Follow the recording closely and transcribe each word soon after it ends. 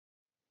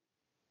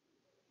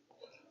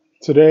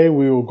Today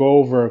we will go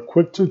over a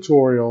quick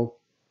tutorial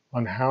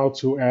on how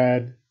to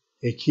add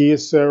a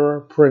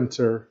Kyocera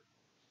printer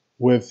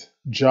with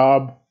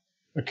job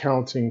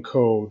accounting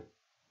code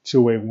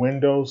to a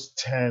Windows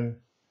 10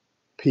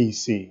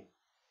 PC.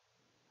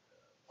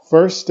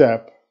 First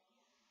step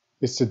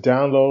is to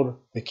download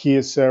the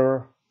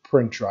Kyocera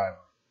print driver.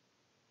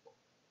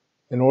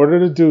 In order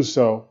to do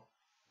so,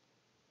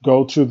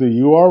 go to the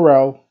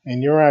URL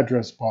in your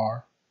address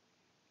bar,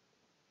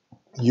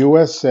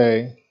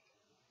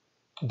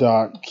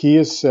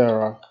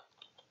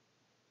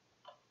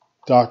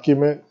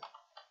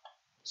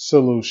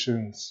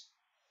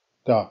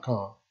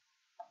 usa.kyocera.documentsolutions.com.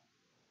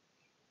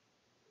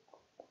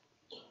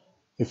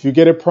 If you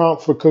get a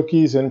prompt for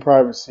cookies and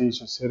privacy,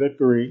 just hit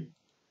agree.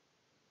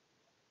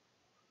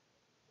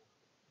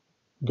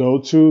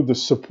 Go to the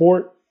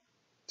support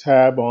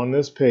tab on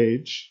this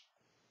page,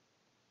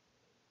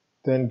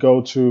 then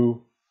go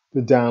to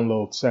the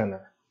download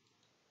center.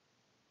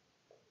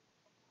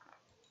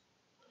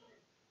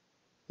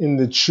 In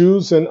the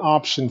choose an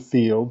option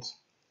field,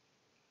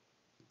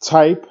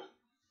 type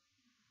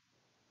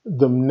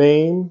the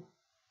name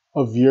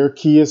of your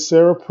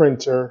Kyocera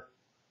printer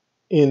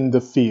in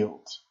the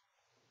field.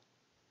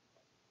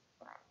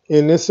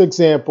 In this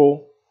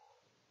example,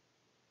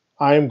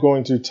 I am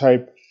going to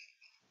type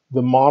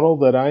the model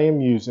that I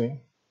am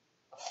using,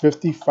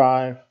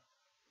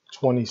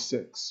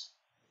 5526.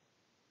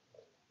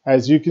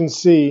 As you can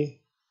see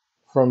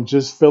from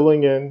just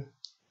filling in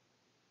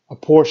a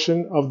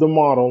portion of the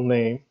model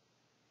name,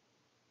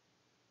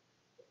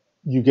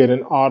 you get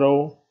an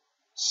auto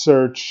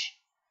search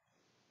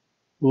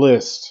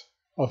list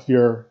of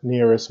your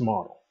nearest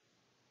model.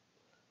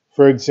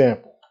 For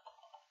example,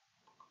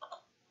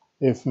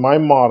 if my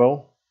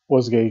model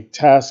was a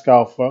Task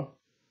Alpha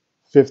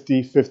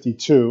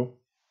 5052,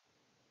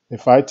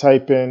 if I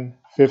type in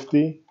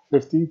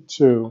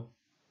 5052,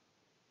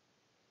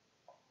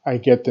 I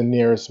get the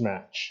nearest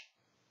match.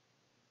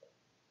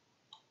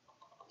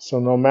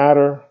 So no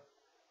matter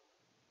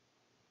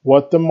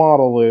what the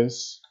model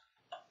is,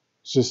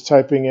 just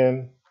typing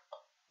in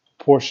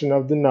a portion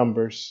of the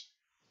numbers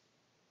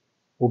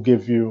will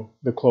give you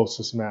the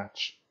closest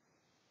match.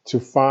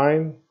 To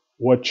find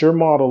what your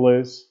model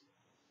is,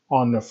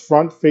 on the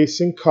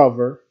front-facing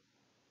cover,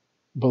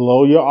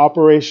 below your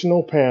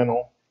operational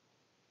panel,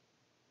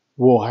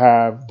 will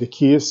have the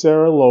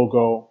Kyocera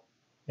logo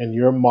and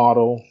your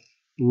model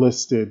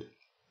listed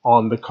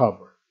on the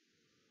cover.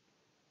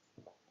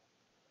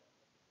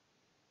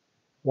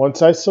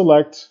 Once I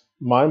select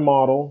my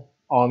model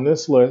on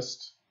this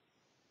list,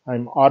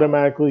 I'm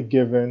automatically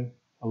given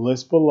a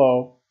list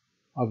below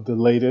of the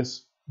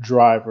latest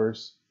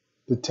drivers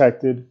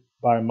detected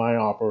by my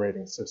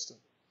operating system.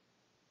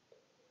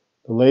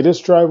 The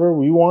latest driver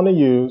we want to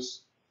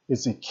use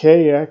is a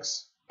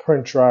KX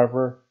print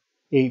driver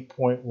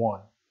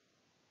 8.1.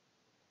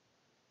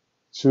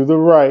 To the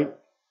right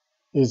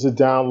is a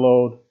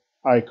download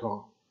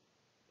icon.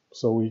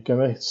 So we're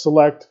going to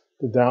select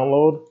the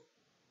download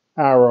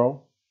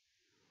arrow,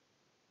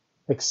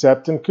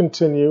 accept and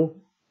continue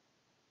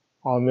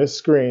on this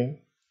screen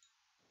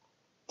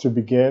to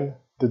begin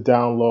the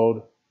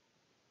download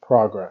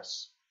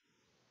progress.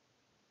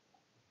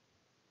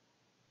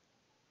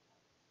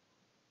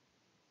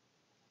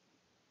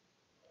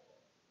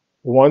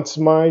 Once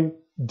my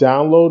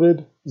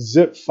downloaded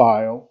zip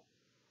file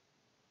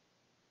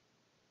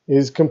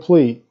is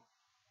complete,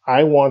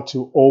 I want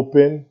to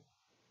open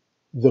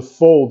the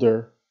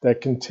folder that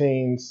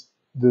contains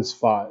this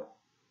file.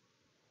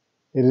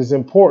 It is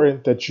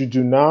important that you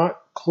do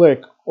not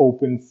click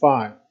Open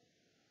File.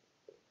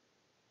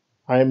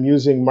 I am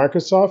using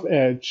Microsoft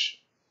Edge,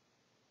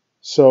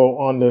 so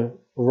on the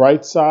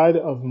right side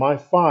of my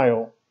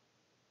file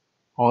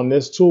on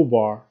this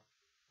toolbar,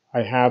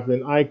 I have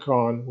an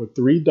icon with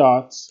 3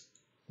 dots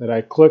that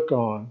I click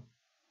on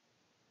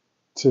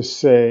to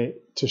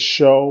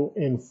show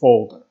in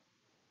folder.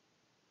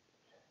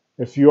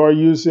 If you are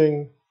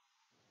using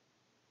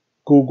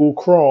Google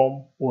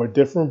Chrome or a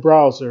different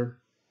browser,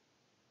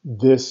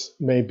 this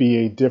may be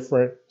a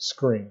different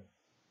screen.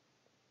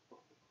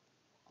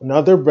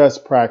 Another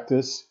best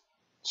practice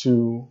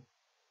to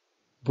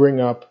bring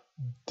up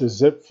the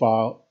zip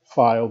file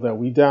that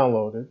we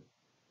downloaded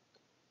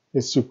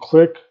is to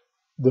click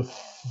the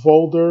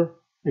folder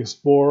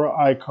explorer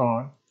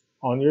icon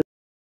on your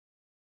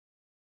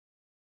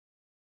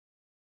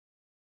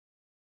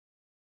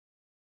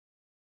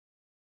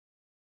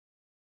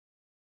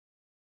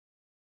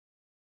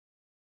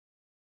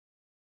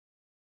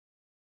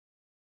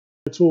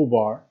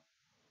toolbar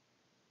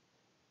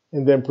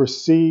and then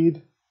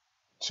proceed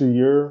to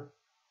your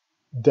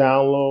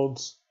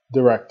downloads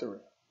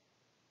directory.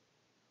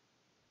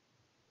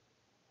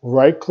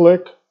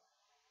 Right-click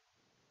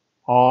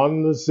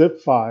on the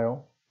zip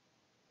file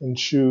and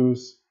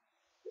choose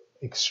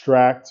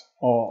Extract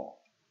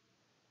All.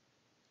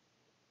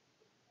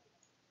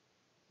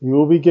 You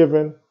will be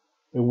given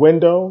a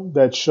window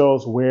that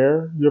shows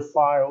where your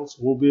files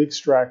will be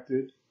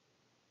extracted.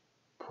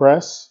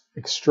 Press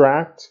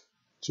Extract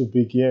to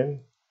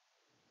begin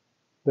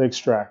the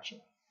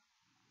extraction.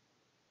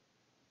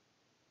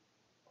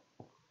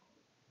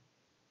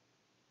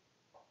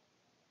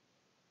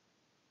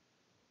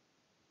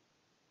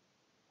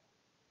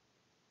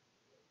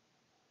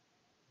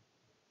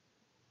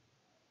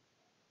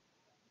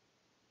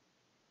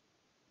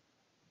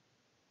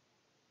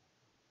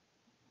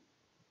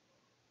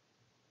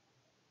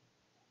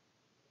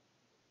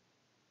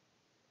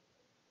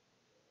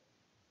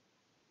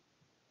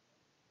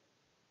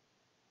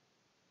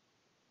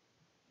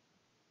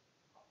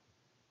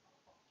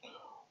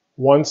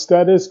 Once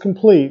that is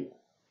complete,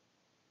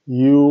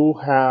 you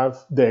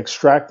have the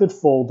extracted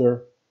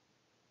folder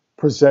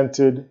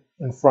presented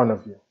in front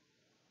of you.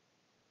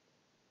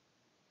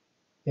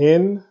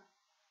 In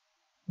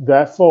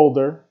that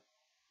folder,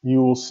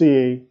 you will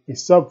see a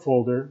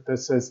subfolder that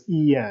says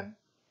EN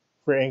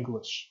for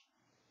English.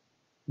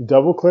 You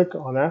double click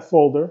on that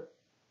folder,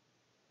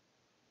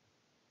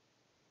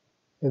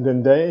 and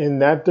then in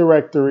that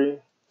directory,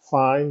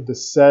 find the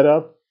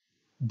setup.exe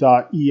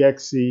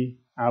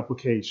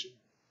application.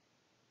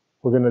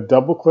 We're going to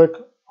double click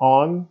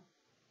on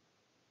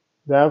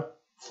that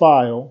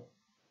file.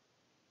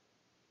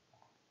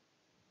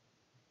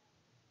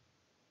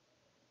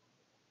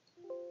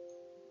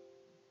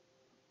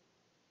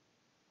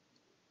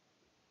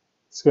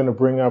 It's going to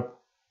bring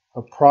up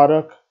a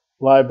product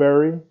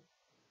library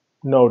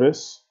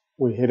notice.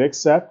 We hit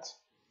accept.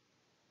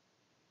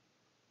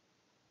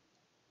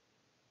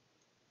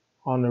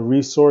 On the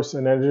resource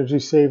and energy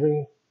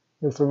saving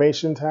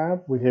information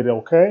tab, we hit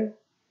OK.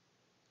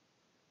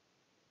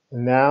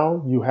 And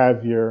now you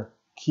have your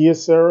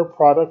Kyocera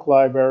product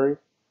library,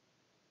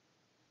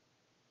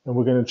 and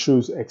we're going to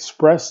choose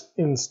Express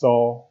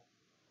Install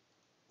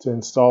to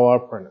install our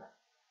printer.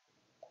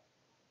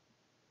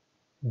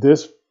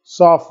 This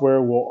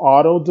software will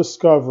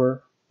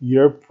auto-discover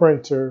your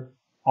printer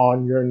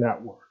on your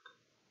network.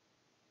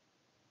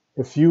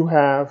 If you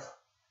have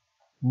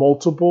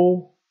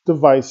multiple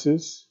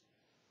devices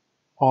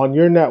on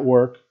your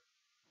network,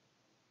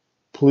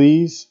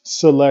 please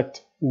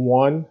select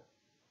one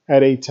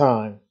at a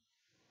time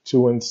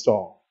to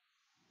install.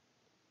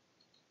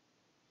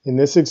 In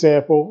this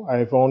example,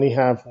 I only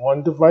have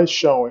one device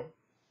showing,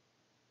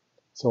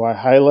 so I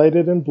highlight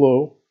it in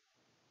blue.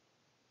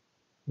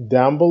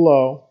 Down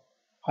below,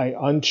 I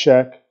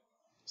uncheck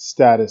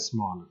Status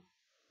Monitor.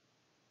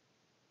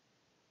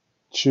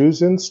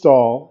 Choose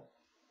Install.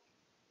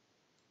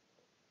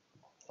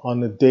 On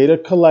the Data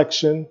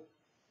Collection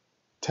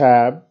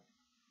tab,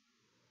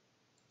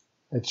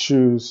 I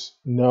choose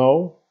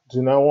No,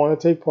 do not want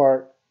to take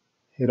part.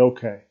 Hit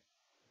OK.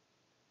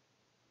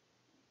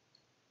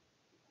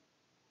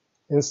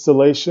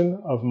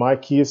 Installation of my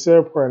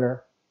Kyocera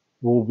printer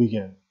will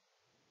begin.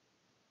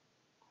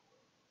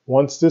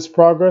 Once this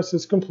progress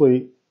is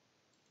complete,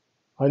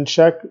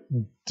 uncheck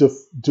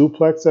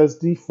Duplex as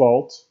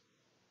default.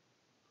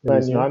 It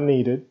is not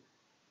needed.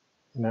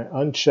 And I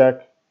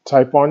uncheck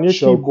Type on your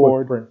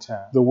keyboard print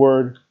tab the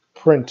word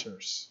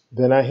printers.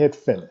 Then I hit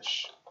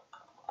Finish.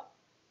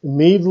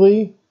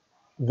 Immediately,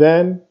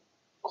 then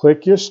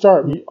click your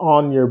Start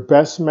on your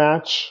best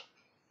match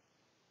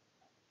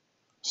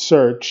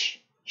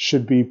search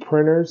should be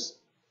Printers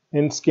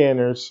and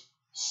Scanners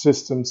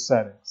System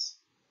Settings.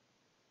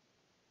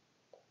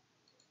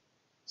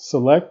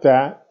 Select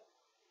that,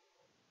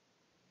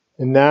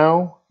 and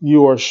now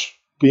you are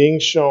being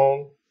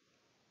shown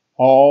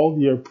all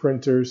your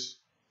printers,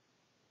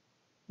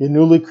 your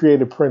newly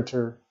created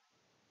printer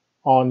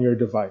on your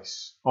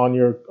device, on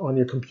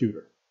your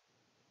computer.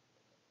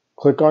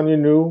 Click on your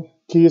new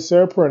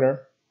Kyocera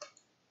printer,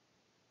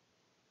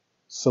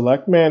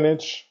 select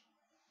Manage,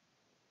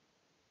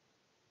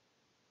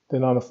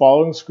 then on the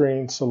following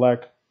screen,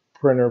 select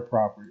Printer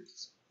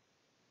Properties.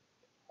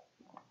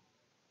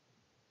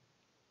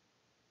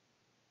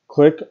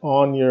 Click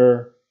on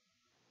your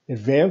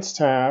Advanced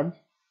tab,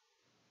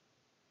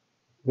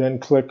 then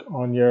click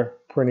on your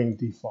Printing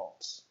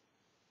Defaults.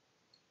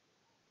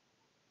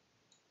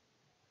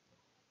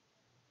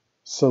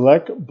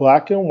 Select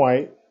Black and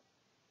White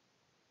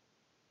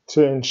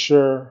to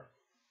ensure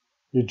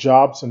your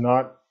jobs are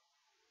not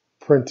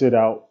printed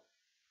out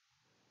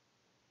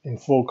in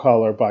full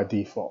color by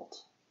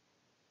default.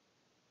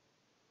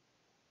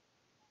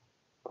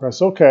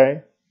 Press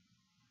OK.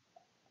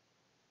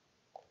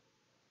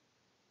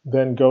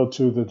 Then go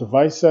to the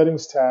Device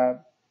Settings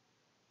tab,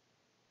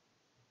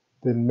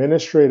 the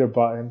Administrator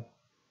button,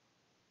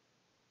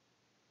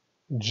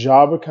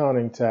 Job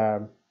Accounting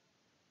tab,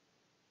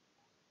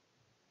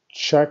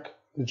 check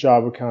the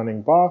Job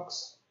Accounting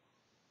box,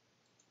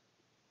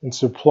 and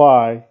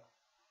supply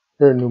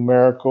your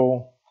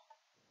numerical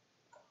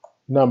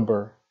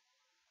number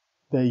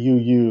that you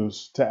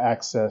use to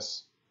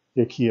access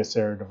your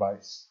Kyocera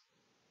device.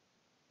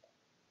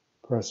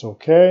 Press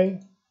OK.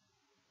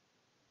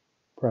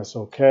 Press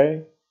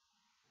OK.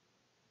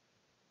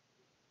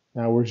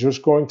 Now we're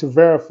just going to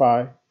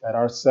verify that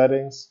our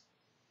settings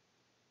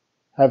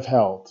have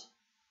held.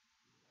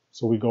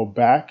 So we go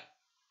back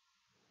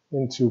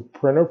into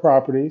Printer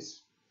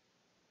Properties,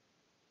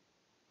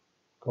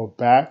 go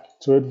back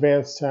to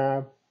Advanced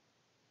tab,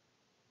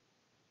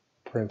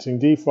 Printing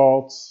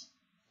Defaults,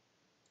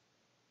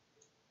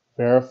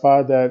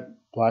 verify that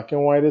Black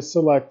and White is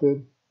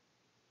selected,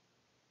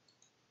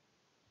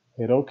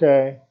 hit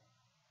OK,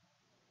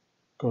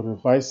 go to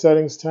Device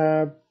Settings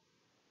tab,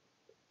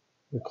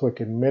 we click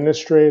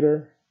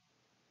Administrator,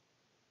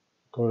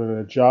 go to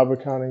the Job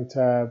Accounting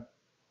tab,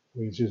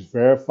 we just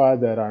verify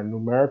that our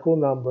numerical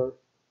number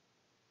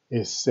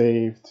is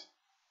saved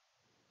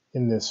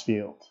in this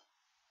field.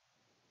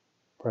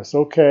 Press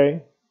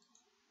OK.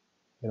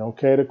 and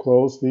OK to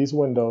close these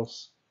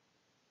windows,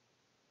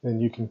 then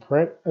you can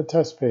print a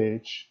test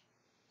page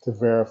to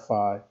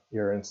verify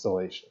your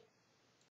installation.